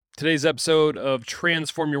Today's episode of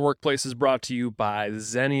Transform Your Workplace is brought to you by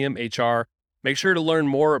Xenium HR. Make sure to learn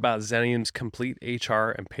more about Xenium's complete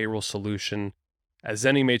HR and payroll solution at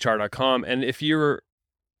xeniumhr.com. And if you're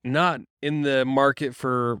not in the market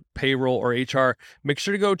for payroll or HR, make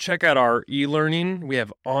sure to go check out our e-learning. We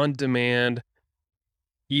have on-demand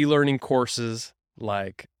e-learning courses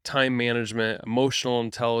like time management, emotional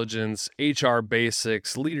intelligence, HR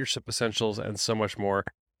basics, leadership essentials, and so much more.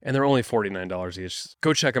 And they're only $49 each.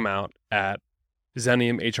 Go check them out at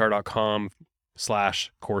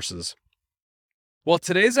xeniumhr.com/courses. Well,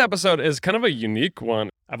 today's episode is kind of a unique one.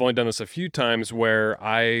 I've only done this a few times where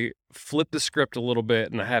I flip the script a little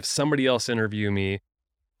bit and I have somebody else interview me.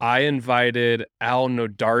 I invited Al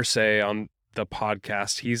Nodarse on the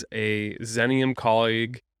podcast. He's a Xenium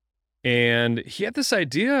colleague, and he had this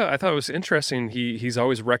idea. I thought it was interesting. He's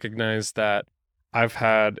always recognized that I've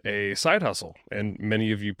had a side hustle, and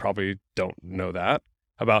many of you probably don't know that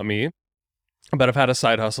about me, but I've had a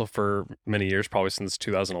side hustle for many years, probably since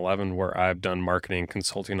 2011, where I've done marketing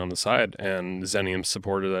consulting on the side, and Xenium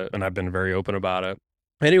supported it, and I've been very open about it.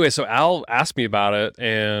 Anyway, so Al asked me about it,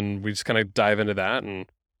 and we just kind of dive into that and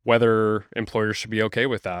whether employers should be okay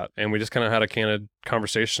with that. And we just kind of had a candid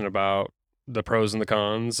conversation about the pros and the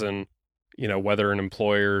cons, and whether an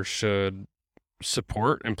employer should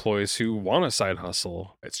support employees who want a side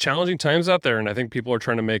hustle. It's challenging times out there, and I think people are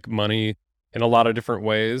trying to make money in a lot of different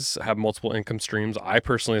ways, have multiple income streams. I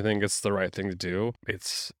personally think it's the right thing to do.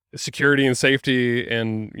 It's security and safety,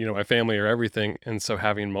 and my family are everything. And so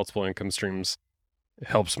having multiple income streams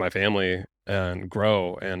helps my family and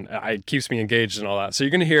grow, and it keeps me engaged and all that. So you're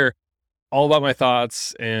going to hear all about my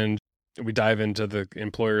thoughts, and we dive into the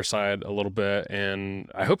employer side a little bit,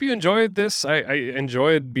 and I hope you enjoyed this. I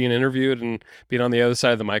enjoyed being interviewed and being on the other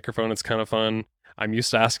side of the microphone. It's kind of fun. I'm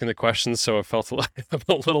used to asking the questions, so I felt a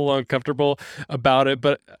little uncomfortable about it,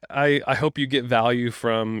 but I hope you get value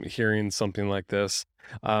from hearing something like this.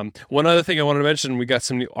 One other thing I wanted to mention, we got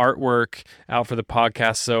some new artwork out for the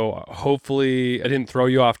podcast, so hopefully I didn't throw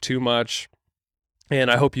you off too much,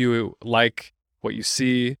 and I hope you like what you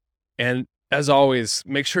see. And as always,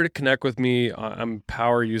 make sure to connect with me. I'm a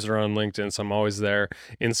power user on LinkedIn, so I'm always there.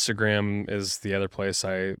 Instagram is the other place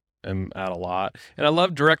I am at a lot. And I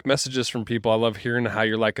love direct messages from people. I love hearing how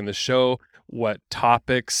you're liking the show, what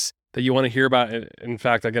topics that you want to hear about. In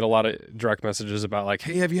fact, I get a lot of direct messages about like,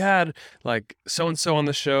 hey, have you had like so-and-so on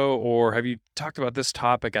the show? Or have you talked about this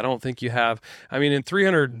topic? I don't think you have. I mean, in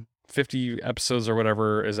 350 episodes or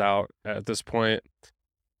whatever is out at this point,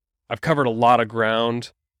 I've covered a lot of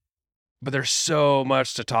ground. But there's so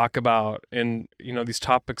much to talk about. And, these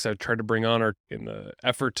topics I've tried to bring on are in the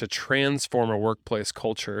effort to transform a workplace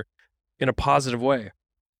culture in a positive way.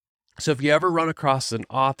 So if you ever run across an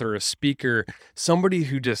author, a speaker, somebody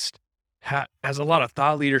who just has a lot of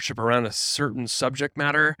thought leadership around a certain subject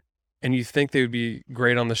matter, and you think they would be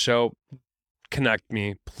great on the show, connect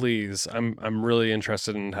me, please. I'm really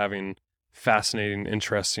interested in having fascinating,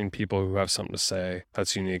 interesting people who have something to say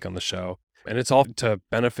that's unique on the show. And it's all to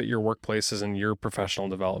benefit your workplaces and your professional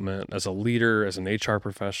development as a leader, as an HR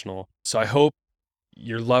professional. So I hope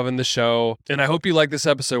you're loving the show. And I hope you like this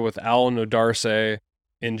episode with Al Nodarse.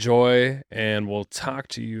 Enjoy, and we'll talk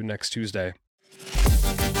to you next Tuesday.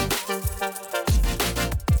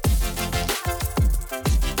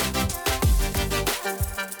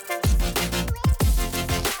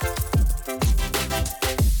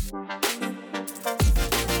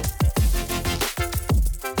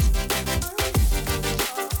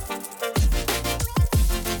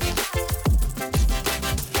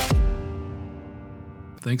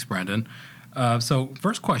 Thanks, Brandon. So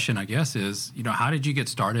first question, I guess, is, how did you get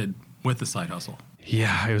started with the side hustle?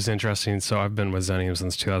 Yeah, it was interesting. So I've been with Xenium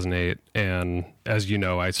since 2008. And as you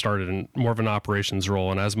know, I started in more of an operations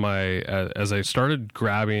role. And as I started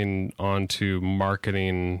grabbing onto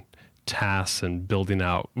marketing tasks and building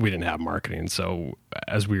out, we didn't have marketing. So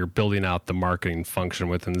as we were building out the marketing function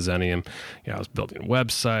within Xenium, I was building a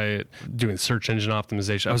website, doing search engine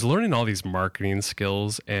optimization. I was learning all these marketing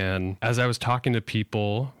skills. And as I was talking to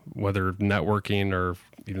people, whether networking or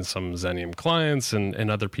even some Xenium clients and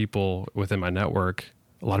other people within my network,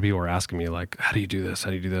 a lot of people were asking me like, how do you do this? How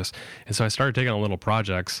do you do this? And so I started taking on little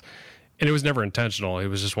projects, and it was never intentional. It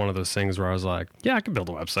was just one of those things where I was like, yeah, I can build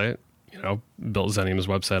a website. Built Xenium's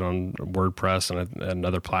website on WordPress and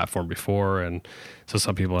another platform before. And so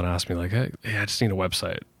some people had asked me like, hey, I just need a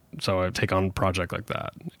website. So I take on a project like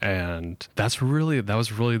that. And that was really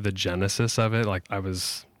the genesis of it. Like I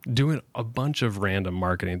was doing a bunch of random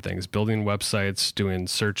marketing things, building websites, doing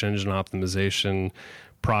search engine optimization,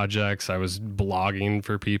 projects. I was blogging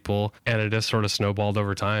for people, and it just sort of snowballed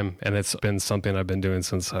over time. And it's been something I've been doing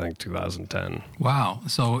since, I think, 2010. Wow.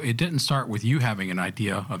 So it didn't start with you having an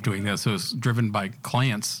idea of doing this. It was driven by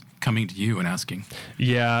clients coming to you and asking.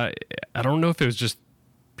 Yeah. I don't know if it was just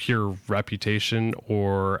pure reputation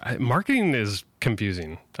or marketing is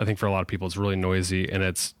confusing. I think for a lot of people, it's really noisy, and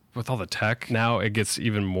it's with all the tech now, it gets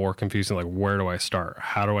even more confusing. Like, where do I start?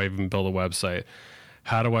 How do I even build a website?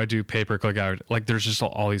 How do I do pay-per-click ad? Like, there's just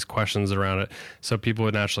all these questions around it. So people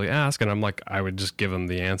would naturally ask, and I'm like, I would just give them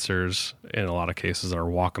the answers in a lot of cases, or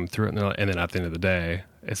walk them through it. And then at the end of the day,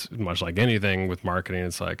 it's much like anything with marketing.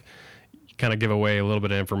 It's like, you kind of give away a little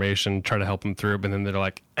bit of information, try to help them through it, but then they're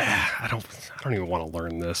like, I don't even want to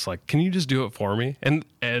learn this. Like, can you just do it for me?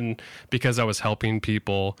 And because I was helping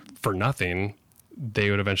people for nothing, they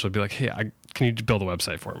would eventually be like, hey, can you build a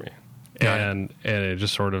website for me? And it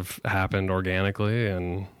just sort of happened organically,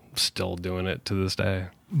 and still doing it to this day.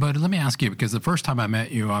 But let me ask you, because the first time I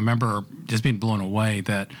met you, I remember just being blown away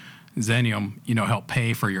that Xenium, helped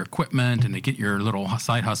pay for your equipment and to get your little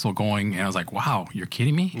side hustle going. And I was like, wow, you're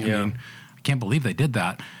kidding me? Yeah. I mean, I can't believe they did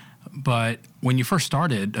that. But when you first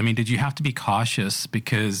started, I mean, did you have to be cautious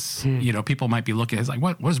because, people might be looking, it's like,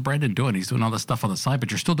 what is Brandon doing? He's doing all this stuff on the side,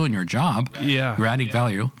 but you're still doing your job. Yeah. You're adding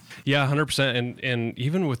value. Yeah, 100%. And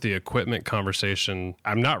even with the equipment conversation,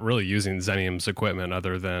 I'm not really using Xenium's equipment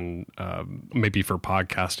other than maybe for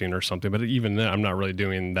podcasting or something. But even then, I'm not really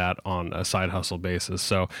doing that on a side hustle basis.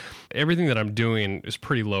 So everything that I'm doing is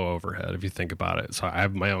pretty low overhead if you think about it. So I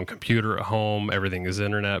have my own computer at home. Everything is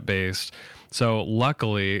internet based. So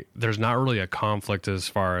luckily, there's not really a conflict as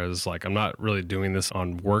far as like, I'm not really doing this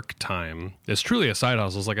on work time. It's truly a side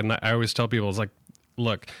hustle. It's like, I always tell people, it's like,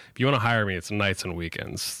 look, if you want to hire me, it's nights and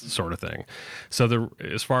weekends sort of thing. So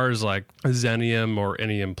as far as like Xenium or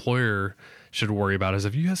any employer should worry about is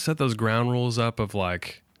if you set those ground rules up of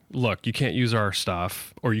like, look, you can't use our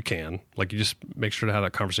stuff, or you can, like, you just make sure to have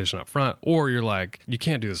that conversation up front, or you're like, you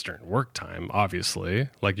can't do this during work time, obviously,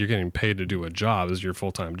 like you're getting paid to do a job. This is your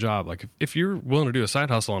full-time job. Like if you're willing to do a side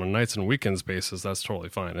hustle on a nights and weekends basis, that's totally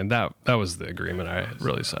fine. And that was the agreement I had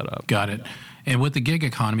really set up. Got it. And with the gig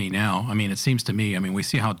economy now, I mean, it seems to me, we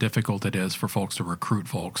see how difficult it is for folks to recruit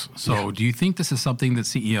folks. So do you think this is something that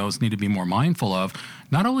CEOs need to be more mindful of,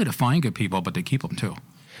 not only to find good people, but to keep them too?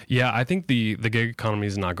 Yeah, I think the gig economy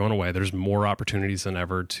is not going away. There's more opportunities than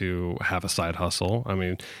ever to have a side hustle. I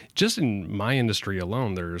mean, just in my industry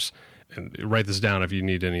alone, and write this down if you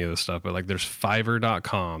need any of this stuff, but like there's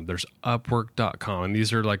Fiverr.com, there's Upwork.com, and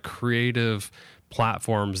these are like creative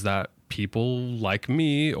platforms that people like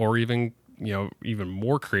me, or even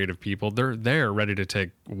more creative people, they're ready to take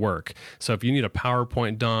work. So if you need a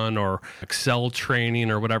PowerPoint done or Excel training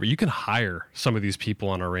or whatever, you can hire some of these people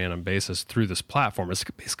on a random basis through this platform. It's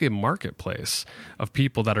basically a marketplace of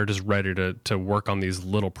people that are just ready to work on these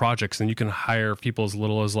little projects. And you can hire people as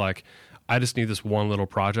little as like, I just need this one little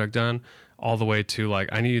project done, all the way to like,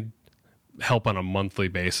 I need help on a monthly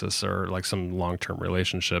basis or like some long-term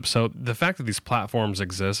relationship. So the fact that these platforms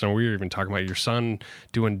exist, and we were even talking about your son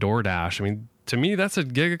doing DoorDash, I mean, to me, that's a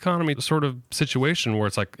gig economy sort of situation where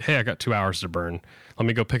it's like, hey, I got 2 hours to burn. Let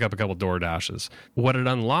me go pick up a couple DoorDashes. What it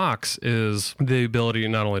unlocks is the ability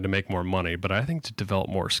not only to make more money, but I think to develop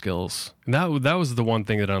more skills. And that was the one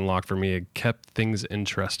thing that unlocked for me. It kept things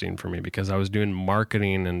interesting for me because I was doing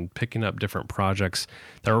marketing and picking up different projects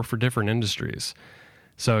that were for different industries.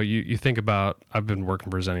 So you think about, I've been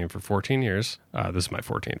working for Xenium for 14 years. This is my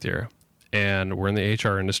 14th year. And we're in the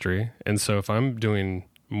HR industry. And so if I'm doing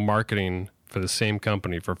marketing for the same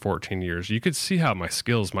company for 14 years, you could see how my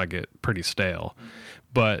skills might get pretty stale.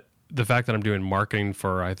 But the fact that I'm doing marketing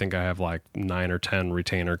for, I think I have like 9 or 10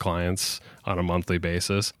 retainer clients on a monthly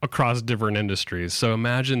basis across different industries. So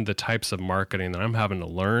imagine the types of marketing that I'm having to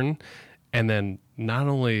learn, and then not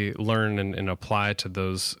only learn and apply to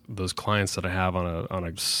those clients that I have on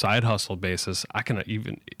a side hustle basis, I can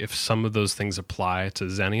even, if some of those things apply to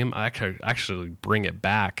Xenium, I can actually bring it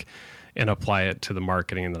back and apply it to the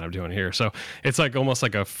marketing that I'm doing here. So it's like almost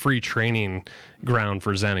like a free training ground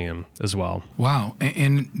for Xenium as well. Wow.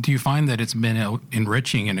 And do you find that it's been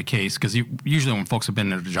enriching in a case? Because usually when folks have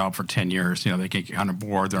been in a job for 10 years, they get kind of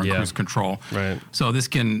bored, they're on cruise control. Right. So this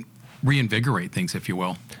can reinvigorate things, if you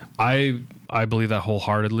will. I believe that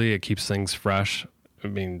wholeheartedly. It keeps things fresh. I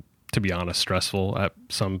mean, to be honest, stressful at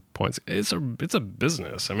some points. It's a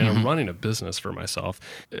business. I mean, I'm running a business for myself.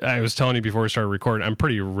 I was telling you before we started recording, I'm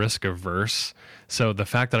pretty risk averse. So the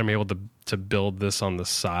fact that I'm able to build this on the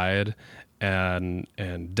side and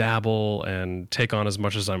dabble and take on as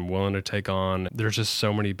much as I'm willing to take on, there's just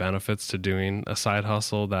so many benefits to doing a side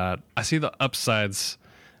hustle that I see the upsides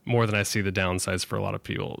more than I see the downsides for a lot of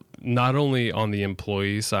people. Not only on the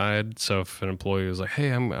employee side. So if an employee is like,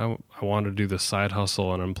 hey, I want to do this side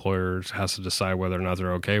hustle, and an employer has to decide whether or not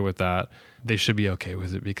they're okay with that, they should be okay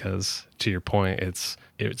with it because, to your point, it's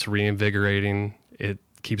reinvigorating. It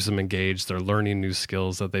keeps them engaged. They're learning new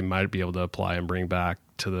skills that they might be able to apply and bring back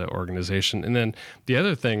to the organization. And then the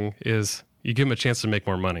other thing is you give them a chance to make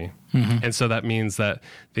more money. And so that means that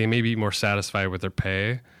they may be more satisfied with their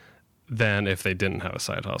pay than if they didn't have a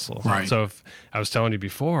side hustle. Right. So if I was telling you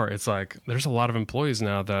before, it's like there's a lot of employees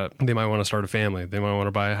now that they might want to start a family, they might want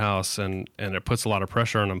to buy a house, and it puts a lot of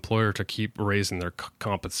pressure on an employer to keep raising their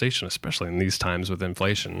compensation, especially in these times with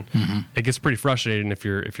inflation. It gets pretty frustrating if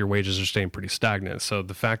your wages are staying pretty stagnant. So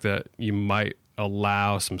the fact that you might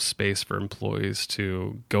allow some space for employees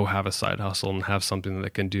to go have a side hustle and have something that they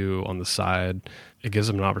can do on the side, it gives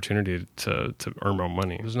them an opportunity to earn more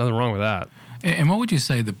money. There's nothing wrong with that. And what would you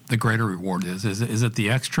say the greater reward is? Is it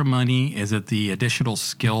the extra money? Is it the additional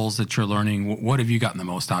skills that you're learning? What have you gotten the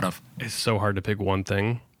most out of? It's so hard to pick one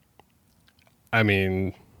thing. I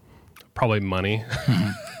mean, probably money.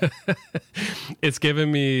 It's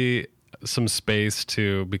given me some space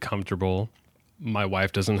to be comfortable. My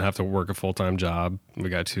wife doesn't have to work a full-time job. We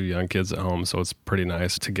got 2 young kids at home, so it's pretty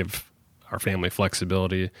nice to give our family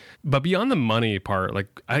flexibility. But beyond the money part,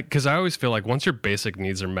 because I always feel like once your basic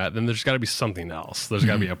needs are met, then there's got to be something else. There's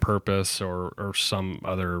got to be a purpose or some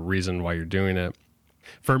other reason why you're doing it.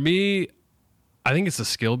 For me, I think it's the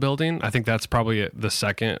skill building. I think that's probably the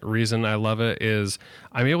second reason I love it is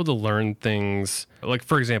I'm able to learn things. Like,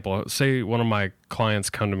 for example, say one of my clients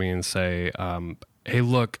come to me and say, hey,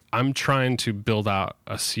 look, I'm trying to build out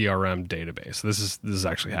a CRM database. This is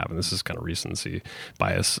actually happened. This is kind of recency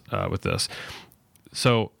bias with this.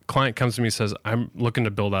 So client comes to me and says, I'm looking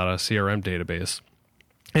to build out a CRM database,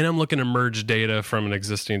 and I'm looking to merge data from an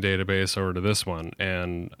existing database over to this one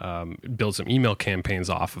and build some email campaigns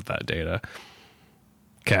off of that data.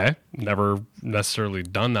 Okay, never necessarily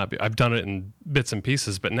done that. I've done it in bits and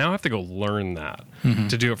pieces, but now I have to go learn that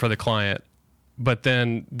to do it for the client. But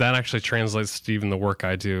then that actually translates to even the work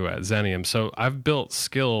I do at Xenium. So I've built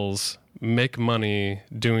skills, make money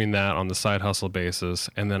doing that on the side hustle basis,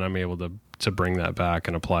 and then I'm able to bring that back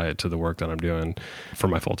and apply it to the work that I'm doing for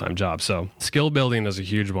my full-time job. So skill building is a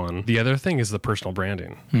huge one. The other thing is the personal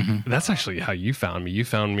branding. That's actually how you found me. You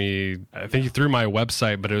found me, I think, through my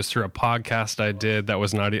website, but it was through a podcast I did that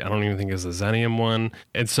was not, I don't even think it was a Xenium one.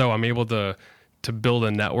 And so I'm able to build a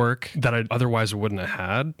network that I otherwise wouldn't have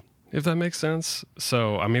had, if that makes sense.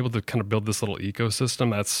 So I'm able to kind of build this little ecosystem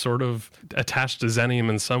that's sort of attached to Xenium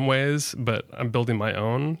in some ways, but I'm building my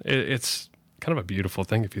own. It's kind of a beautiful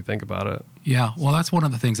thing if you think about it. Yeah, well, that's one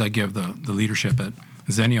of the things I give the leadership at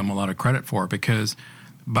Xenium a lot of credit for, because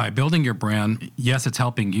by building your brand, yes, it's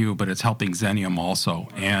helping you, but it's helping Xenium also.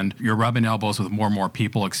 And you're rubbing elbows with more and more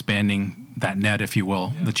people, expanding that net, if you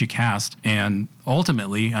will, that you cast. And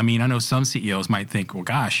ultimately, I mean, I know some CEOs might think, well,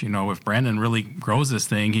 gosh, if Brandon really grows this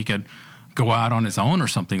thing, he could go out on his own or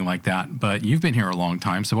something like that. But you've been here a long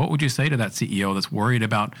time. So what would you say to that CEO that's worried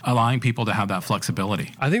about allowing people to have that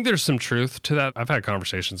flexibility? I think there's some truth to that. I've had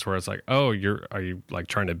conversations where it's like, oh, are you like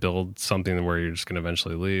trying to build something where you're just going to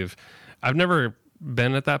eventually leave? I've never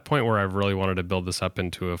been at that point where I've really wanted to build this up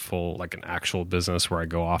into a full, like an actual business where I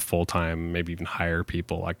go off full time, maybe even hire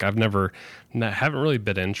people. Like haven't really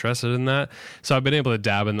been interested in that. So I've been able to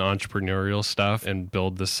dab in the entrepreneurial stuff and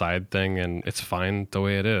build this side thing, and it's fine the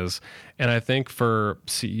way it is. And I think for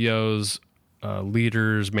CEOs,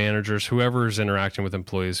 leaders, managers, whoever's interacting with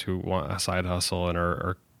employees who want a side hustle and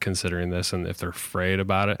are considering this, and if they're afraid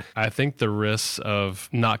about it, I think the risks of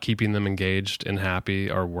not keeping them engaged and happy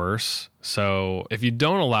are worse. So if you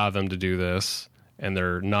don't allow them to do this and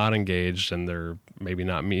they're not engaged and they're maybe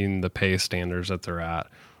not meeting the pay standards that they're at,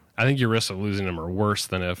 I think your risks of losing them are worse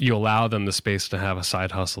than if you allow them the space to have a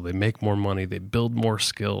side hustle. They make more money, they build more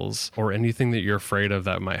skills, or anything that you're afraid of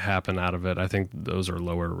that might happen out of it. I think those are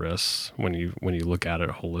lower risks when you look at it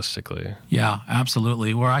holistically. Yeah,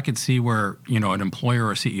 absolutely. Where I could see where, an employer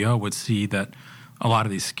or CEO would see that a lot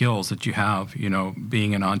of these skills that you have,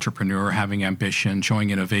 being an entrepreneur, having ambition,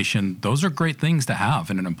 showing innovation, those are great things to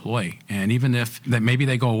have in an employee. And even if that maybe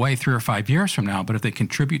they go away 3 or 5 years from now, but if they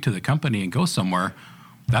contribute to the company and go somewhere,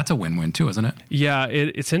 that's a win-win too, isn't it? Yeah,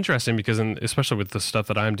 it's interesting because especially with the stuff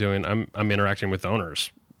that I'm doing, I'm interacting with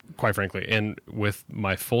owners quite frankly. And with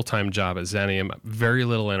my full-time job at Xenium, very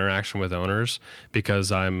little interaction with owners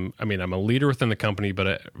because I'm a leader within the company, but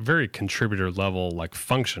a very contributor level like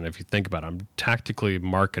function. If you think about it, I'm tactically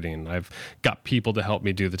marketing. I've got people to help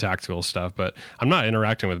me do the tactical stuff, but I'm not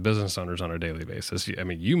interacting with business owners on a daily basis. I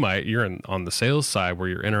mean, you're on the sales side where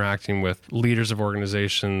you're interacting with leaders of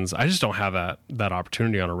organizations. I just don't have that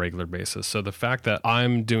opportunity on a regular basis. So the fact that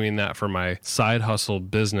I'm doing that for my side hustle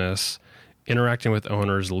business, interacting with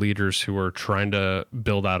owners, leaders who are trying to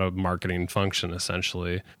build out a marketing function,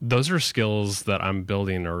 essentially, those are skills that I'm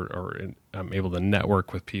building or I'm able to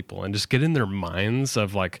network with people and just get in their minds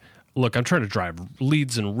of like, look, I'm trying to drive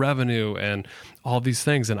leads and revenue and all these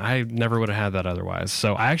things, and I never would have had that otherwise.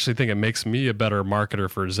 So I actually think it makes me a better marketer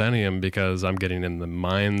for Xenium because I'm getting in the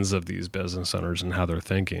minds of these business owners and how they're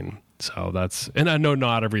thinking. So and I know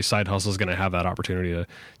not every side hustle is going to have that opportunity to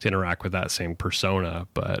interact with that same persona,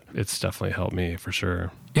 but it's definitely helped me for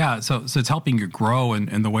sure. Yeah, so it's helping you grow,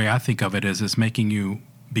 and the way I think of it is it's making you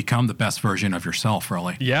become the best version of yourself,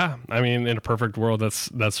 really. Yeah, I mean, in a perfect world,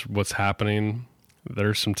 that's what's happening.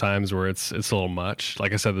 There's some times where it's a little much.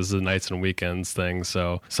 Like I said, this is a nights and weekends thing,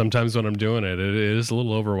 so sometimes when I'm doing it is a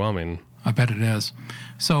little overwhelming. I bet it is.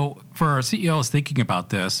 So for our CEOs thinking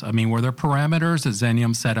about this, I mean, were there parameters that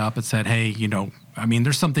Xenium set up and said, hey,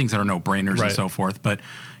 there's some things that are no-brainers and so forth, but,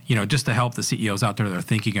 just to help the CEOs out there that are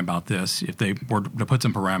thinking about this, if they were to put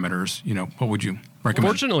some parameters, what would you recommend?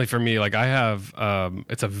 Fortunately for me, like I have,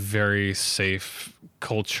 it's a very safe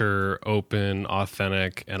culture, open,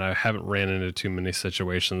 authentic, and I haven't ran into too many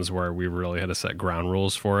situations where we really had to set ground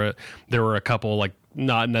rules for it. There were a couple, like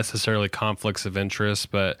not necessarily conflicts of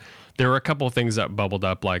interest, but there were a couple of things that bubbled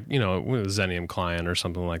up, like, with a Xenium client or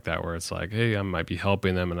something like that, where it's like, hey, I might be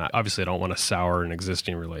helping them, and obviously I don't want to sour an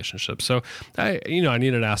existing relationship. So I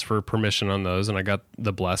needed to ask for permission on those, and I got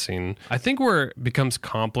the blessing. I think where it becomes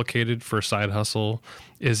complicated for side hustle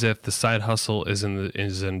is if the side hustle is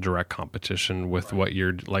in direct competition with what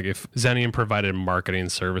you're like. If Xenium provided marketing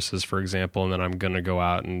services, for example, and then I'm going to go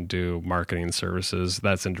out and do marketing services,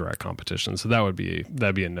 that's in direct competition. So that'd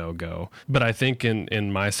be a no-go. But I think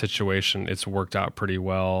in my situation, it's worked out pretty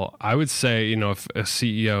well. I would say, if a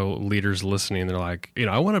CEO leader's listening, they're like,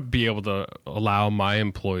 I want to be able to allow my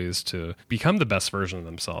employees to become the best version of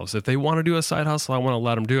themselves. If they want to do a side hustle, I want to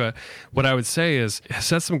let them do it. What I would say is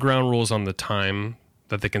set some ground rules on the time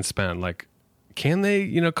that they can spend. Like, can they,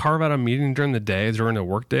 carve out a meeting during the day, during the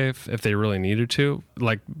workday if they really needed to?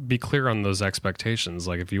 Like, be clear on those expectations.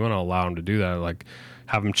 Like, if you want to allow them to do that, like,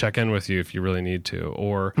 have them check in with you if you really need to,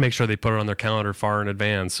 or make sure they put it on their calendar far in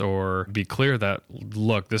advance, or be clear that,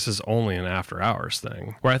 look, this is only an after hours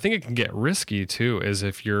thing. Where I think it can get risky too is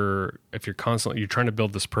if you're constantly, you're trying to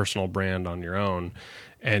build this personal brand on your own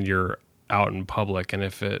and you're out in public, and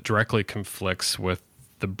if it directly conflicts with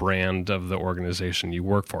the brand of the organization you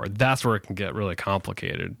work for, that's where it can get really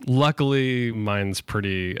complicated. Luckily, mine's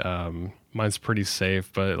pretty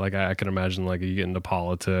safe, but like I can imagine like you get into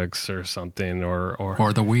politics or something, or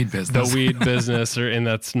the weed business, and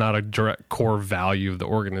that's not a direct core value of the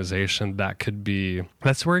organization.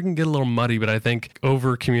 That's where it can get a little muddy. But I think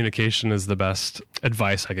over communication is the best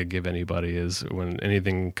advice I could give anybody. Is when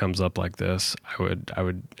anything comes up like this, I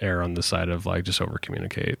would err on the side of like just over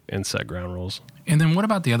communicate and set ground rules. And then what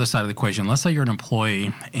about the other side of the equation? Let's say you're an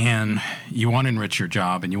employee and you want to enrich your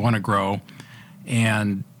job and you want to grow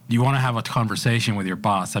and you want to have a conversation with your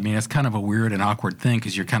boss. I mean, it's kind of a weird and awkward thing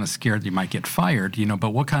because you're kind of scared you might get fired, but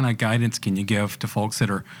what kind of guidance can you give to folks that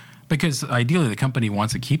are, because ideally the company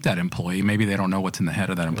wants to keep that employee. Maybe they don't know what's in the head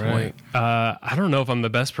of that employee. Right. I don't know if I'm the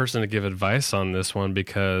best person to give advice on this one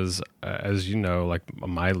because, as you know, like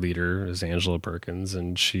my leader is Angela Perkins,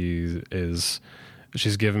 and she's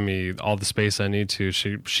given me all the space I need to.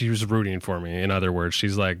 She was rooting for me. In other words,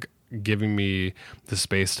 she's like giving me the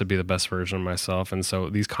space to be the best version of myself. And so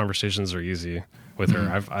these conversations are easy with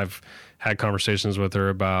her. I've had conversations with her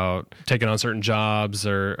about taking on certain jobs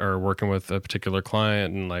or working with a particular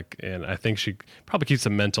client. And I think she probably keeps a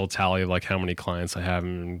mental tally of like how many clients I have,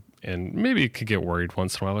 and maybe could get worried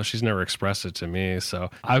once in a while, but she's never expressed it to me. So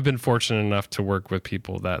I've been fortunate enough to work with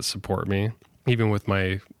people that support me, even with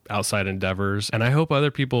my outside endeavors. And I hope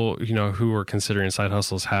other people, who are considering side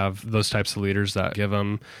hustles have those types of leaders that give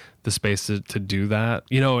them the space to do that.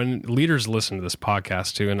 And leaders listen to this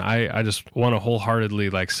podcast too. And I just want to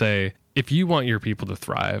wholeheartedly say, if you want your people to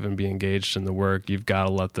thrive and be engaged in the work, you've got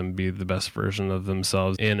to let them be the best version of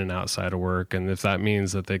themselves in and outside of work. And if that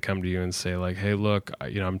means that they come to you and say like, hey, look,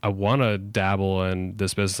 I want to dabble in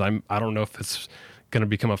this business. I don't know if it's going to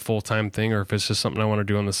become a full-time thing or if it's just something I want to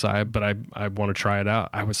do on the side, but I want to try it out,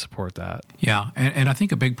 I would support that. Yeah. And I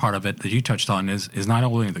think a big part of it that you touched on is not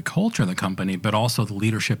only the culture of the company, but also the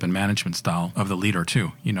leadership and management style of the leader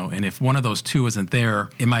too. And if one of those two isn't there,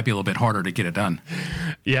 it might be a little bit harder to get it done.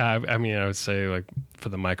 Yeah. I mean, I would say like for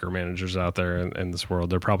the micromanagers out there in this world,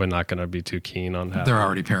 they're probably not going to be too keen on having. They're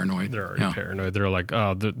already paranoid. They're already paranoid. They're like,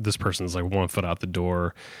 oh, this person's like 1 foot out the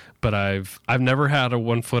door. But I've never had a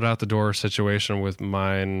 1 foot out the door situation with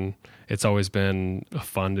mine. It's always been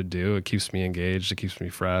fun to do. It keeps me engaged. It keeps me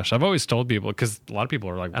fresh. I've always told people, because a lot of people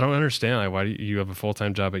are like, I don't understand. Like, why do you have a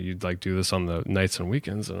full-time job, but you'd like do this on the nights and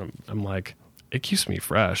weekends? And I'm like, it keeps me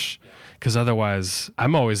fresh. Because otherwise,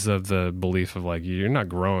 I'm always of the belief of like, you're not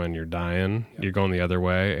growing, you're dying. You're going the other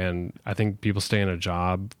way. And I think people stay in a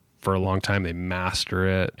job for a long time, they master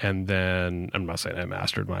it. And then, I'm not saying I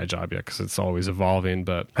mastered my job yet because it's always evolving,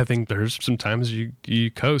 but I think there's some times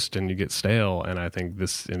you coast and you get stale. And I think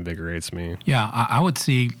this invigorates me. Yeah, I would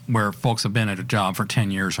see where folks have been at a job for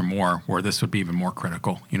 10 years or more, where this would be even more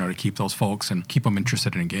critical, to keep those folks and keep them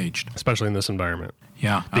interested and engaged. Especially in this environment.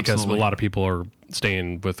 Yeah, because absolutely. A lot of people are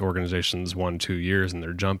staying with organizations 1-2 years and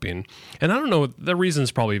they're jumping. And I don't know, the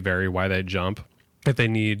reasons probably vary why they jump. If they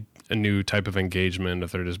need a new type of engagement,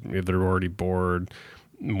 if they're already bored,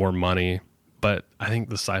 more money. But I think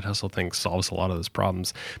the side hustle thing solves a lot of those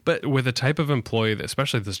problems. But with a type of employee,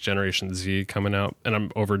 especially this Generation Z coming out, and I'm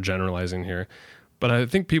overgeneralizing here, but I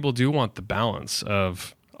think people do want the balance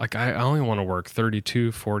of, like, I only want to work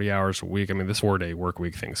 32, 40 hours a week. I mean, this 4-day work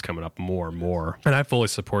week thing is coming up more and more, and I fully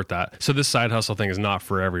support that. So this side hustle thing is not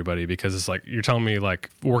for everybody, because it's like, you're telling me like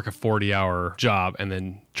work a 40-hour job and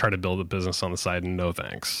then try to build a business on the side, and no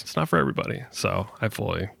thanks. It's not for everybody. So I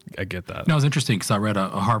get that. No, it was interesting because I read a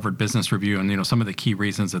Harvard Business Review, and some of the key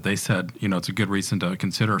reasons that they said, it's a good reason to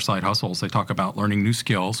consider side hustles. They talk about learning new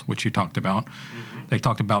skills, which you talked about. Mm-hmm. They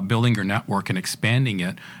talked about building your network and expanding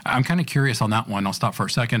it. I'm kind of curious on that one. I'll stop for a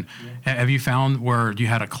second. Yeah. Have you found where you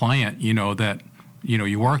had a client, that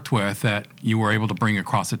you worked with, that you were able to bring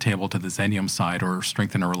across the table to the Xenium side or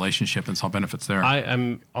strengthen a relationship and saw benefits there?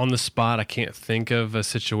 I'm on the spot. I can't think of a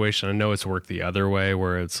situation. I know it's worked the other way,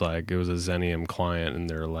 where it's like it was a Xenium client and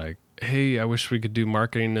they're like, hey, I wish we could do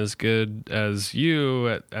marketing as good as you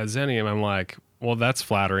at Xenium. I'm like, well, that's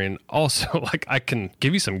flattering. Also, like, I can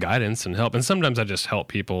give you some guidance and help. And sometimes I just help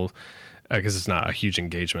people because it's not a huge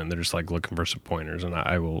engagement. They're just like looking for some pointers, and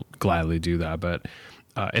I will gladly do that. But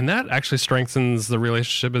and that actually strengthens the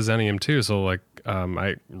relationship as Xenium too. So like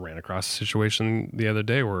I ran across a situation the other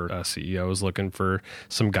day where a CEO was looking for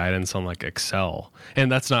some guidance on like Excel. And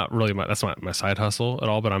that's not my side hustle at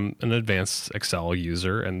all, but I'm an advanced Excel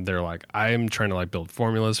user. And they're like, I'm trying to like build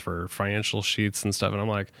formulas for financial sheets and stuff. And I'm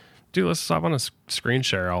like, dude, let's stop on a screen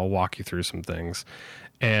share. I'll walk you through some things.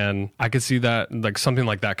 And I could see that like something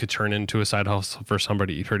like that could turn into a side hustle for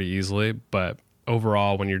somebody pretty easily. But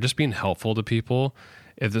overall, when you're just being helpful to people,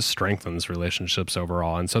 it just strengthens relationships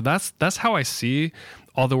overall. And so that's how I see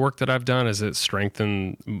all the work that I've done, is it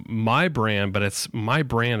strengthened my brand, but it's my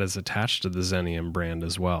brand is attached to the Xenium brand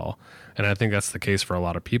as well. And I think that's the case for a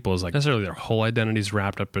lot of people, is like necessarily their whole identity is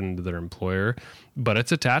wrapped up into their employer, but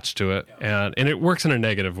it's attached to it. And it works in a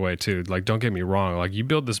negative way too. Like, don't get me wrong. Like, you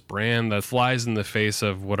build this brand that flies in the face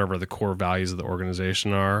of whatever the core values of the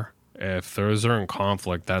organization are. If those are in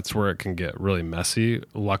conflict, that's where it can get really messy.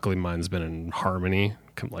 Luckily, mine's been in harmony,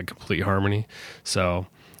 like complete harmony. So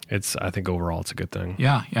I think overall it's a good thing.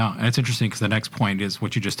 Yeah. And it's interesting because the next point is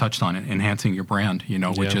what you just touched on, enhancing your brand,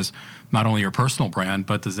 which is not only your personal brand,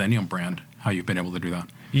 but the Xenium brand, how you've been able to do that.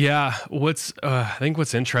 Yeah. I think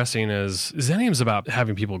what's interesting is Xenium's about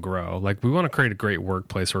having people grow. Like, we want to create a great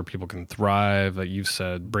workplace where people can thrive. Like you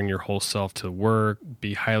said, bring your whole self to work,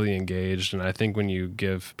 be highly engaged. And I think when you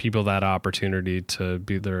give people that opportunity to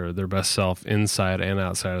be their best self inside and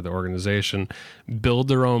outside of the organization, build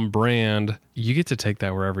their own brand, you get to take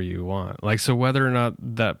that wherever you want. Like, so whether or not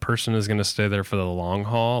that person is going to stay there for the long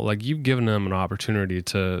haul, like, you've given them an opportunity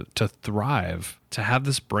to thrive, to have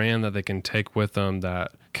this brand that they can take with them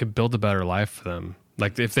that could build a better life for them.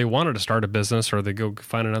 Like, if they wanted to start a business or they go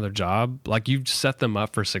find another job, like, you've set them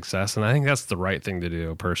up for success. And I think that's the right thing to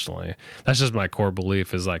do personally. That's just my core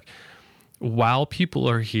belief, is like, while people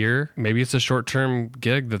are here, maybe it's a short-term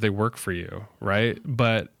gig that they work for you, right?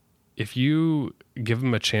 But if you give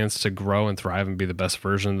them a chance to grow and thrive and be the best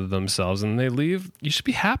version of themselves and they leave, you should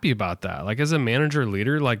be happy about that. Like, as a manager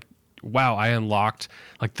leader, like, wow, I unlocked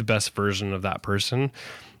like the best version of that person,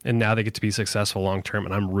 and now they get to be successful long term,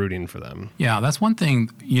 and I'm rooting for them. Yeah, that's one thing,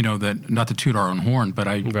 that, not to toot our own horn, but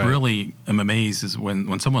I really am amazed is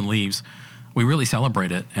when someone leaves, we really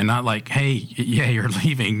celebrate it, and not like, hey, yeah, you're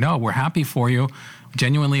leaving. No, we're happy for you.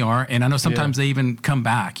 genuinely are. And I know sometimes they even come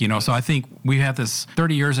back, So I think we had this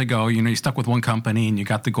 30 years ago, you stuck with one company and you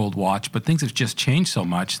got the gold watch, but things have just changed so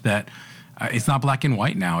much that it's not black and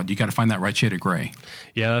white now. You got to find that right shade of gray.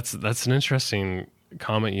 Yeah, that's an interesting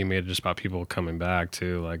comment you made just about people coming back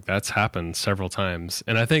too. Like that's happened several times.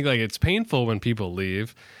 And I think like it's painful when people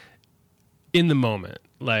leave in the moment,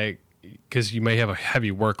 like, because you may have a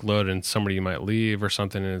heavy workload and somebody you might leave or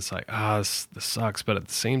something. And it's like, this sucks. But at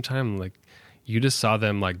the same time, like you just saw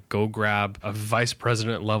them like go grab a vice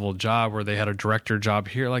president level job where they had a director job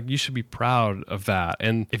here. Like you should be proud of that.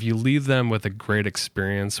 And if you leave them with a great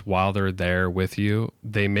experience while they're there with you,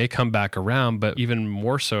 they may come back around. But even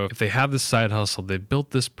more so, if they have this side hustle, they've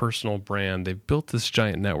built this personal brand, they've built this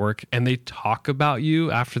giant network, and they talk about you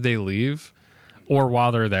after they leave or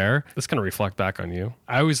while they're there, it's going to reflect back on you.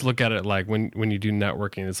 I always look at it like when you do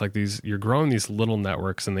networking, it's like you're growing these little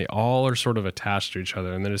networks and they all are sort of attached to each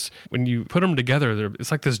other. And then when you put them together,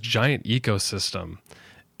 it's like this giant ecosystem.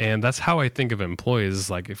 And that's how I think of employees.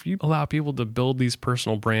 Like if you allow people to build these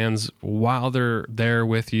personal brands while they're there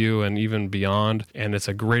with you and even beyond, and it's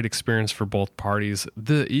a great experience for both parties,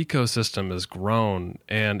 the ecosystem has grown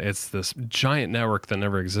and it's this giant network that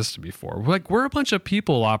never existed before. Like we're a bunch of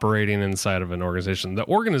people operating inside of an organization. The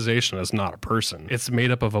organization is not a person. It's made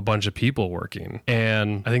up of a bunch of people working.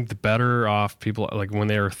 And I think the better off people, like when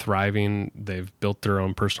they are thriving, they've built their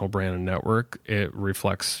own personal brand and network, it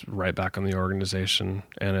reflects right back on the organization.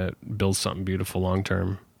 And it builds something beautiful long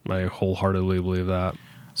term. I wholeheartedly believe that.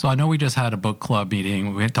 So I know we just had a book club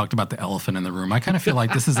meeting. We had talked about the elephant in the room. I kind of feel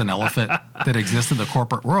like this is an elephant that exists in the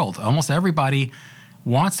corporate world. Almost everybody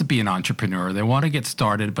wants to be an entrepreneur. They want to get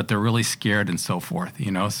started, but they're really scared and so forth.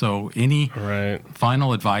 So any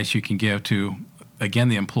final advice you can give to, again,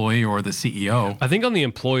 the employee or the CEO? I think on the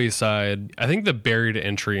employee side, I think the barrier to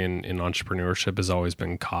entry in entrepreneurship has always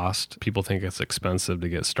been cost. People think it's expensive to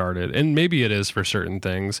get started, and maybe it is for certain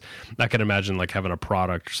things. I can imagine like having a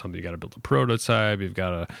product or something. You got to build a prototype. You've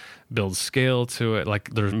got to build scale to it.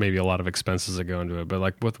 Like there's maybe a lot of expenses that go into it. But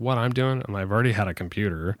like with what I'm doing, I've already had a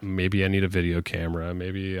computer. Maybe I need a video camera.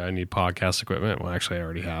 Maybe I need podcast equipment. Well, actually, I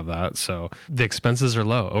already have that. So the expenses are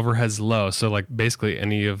low. Overhead's low. So like basically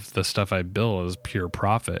any of the stuff I build is pure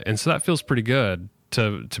profit. And so that feels pretty good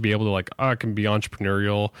to be able to like, I can be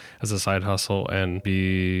entrepreneurial as a side hustle and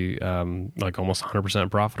be like almost 100%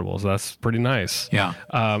 profitable. So that's pretty nice. Yeah.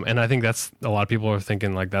 And I think that's a lot of people are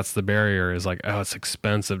thinking like that's the barrier is like, it's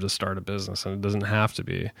expensive to start a business, and it doesn't have to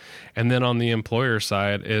be. And then on the employer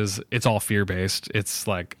side it's all fear-based. It's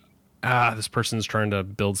like, this person's trying to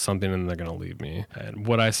build something and they're going to leave me. And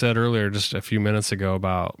what I said earlier, just a few minutes ago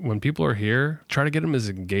about when people are here, try to get them as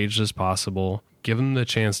engaged as possible. Give them the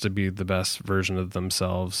chance to be the best version of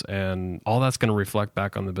themselves. And all that's going to reflect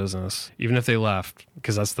back on the business, even if they left,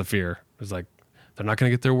 because that's the fear. It's like, they're not going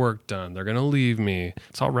to get their work done. They're going to leave me.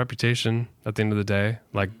 It's all reputation at the end of the day.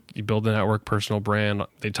 Like you build a network, personal brand,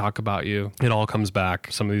 they talk about you. It all comes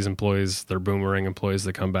back. Some of these employees, they're boomerang employees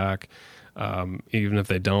that come back. Even if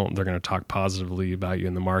they don't, they're going to talk positively about you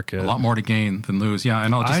in the market. A lot more to gain than lose. Yeah,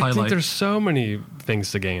 and I'll just highlight. I think there's so many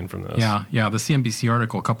things to gain from this. Yeah. The CNBC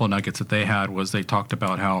article, a couple of nuggets that they had was they talked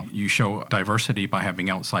about how you show diversity by having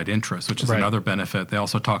outside interests, which is another benefit. They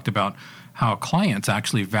also talked about how clients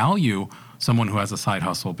actually value someone who has a side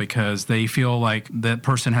hustle because they feel like that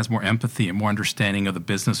person has more empathy and more understanding of the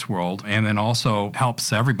business world, and then also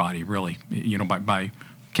helps everybody really, by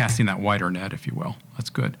casting that wider net, if you will. That's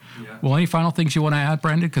good. Yeah. Well, any final things you want to add,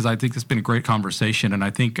 Brandon? Because I think it's been a great conversation, and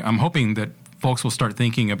I'm hoping that folks will start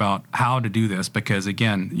thinking about how to do this because,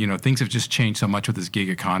 again, things have just changed so much with this gig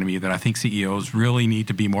economy that I think CEOs really need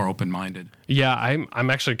to be more open-minded. Yeah, I'm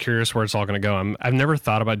actually curious where it's all going to go. I've never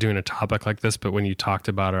thought about doing a topic like this, but when you talked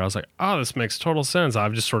about it, I was like, oh, this makes total sense.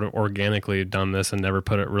 I've just sort of organically done this and never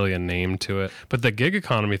put really a name to it. But the gig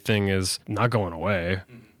economy thing is not going away.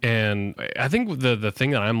 And I think the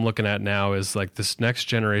thing that I'm looking at now is like this next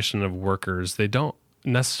generation of workers, they don't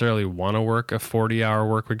necessarily want to work a 40-hour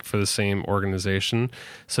work week for the same organization.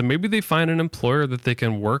 So maybe they find an employer that they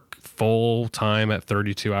can work full time at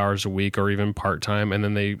 32 hours a week or even part-time, and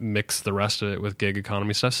then they mix the rest of it with gig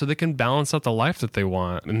economy stuff so they can balance out the life that they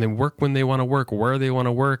want, and they work when they want to work, where they want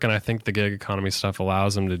to work. And I think the gig economy stuff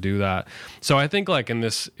allows them to do that. So I think like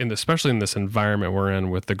especially in this environment we're in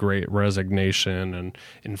with the great resignation and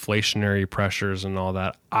inflationary pressures and all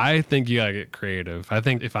that, I think you gotta get creative. I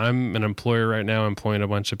think if I'm an employer right now employing a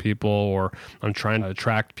bunch of people, or I'm trying to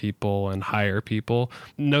attract people and hire people,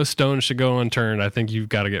 no stone should go unturned. I think you've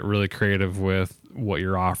got to get really creative with what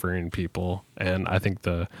you're offering people. And I think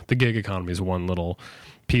the gig economy is one little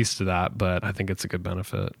piece to that, but I think it's a good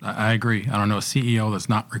benefit. I agree. I don't know a CEO that's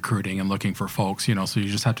not recruiting and looking for folks, you know, so you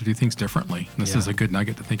just have to do things differently. This is a good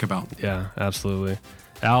nugget to think about. Yeah, absolutely.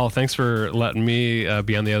 Al, thanks for letting me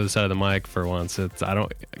be on the other side of the mic for once. I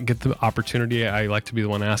don't get the opportunity. I like to be the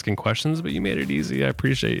one asking questions, but you made it easy. I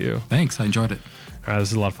appreciate you. Thanks. I enjoyed it. All right,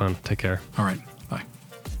 this is a lot of fun. Take care. All right.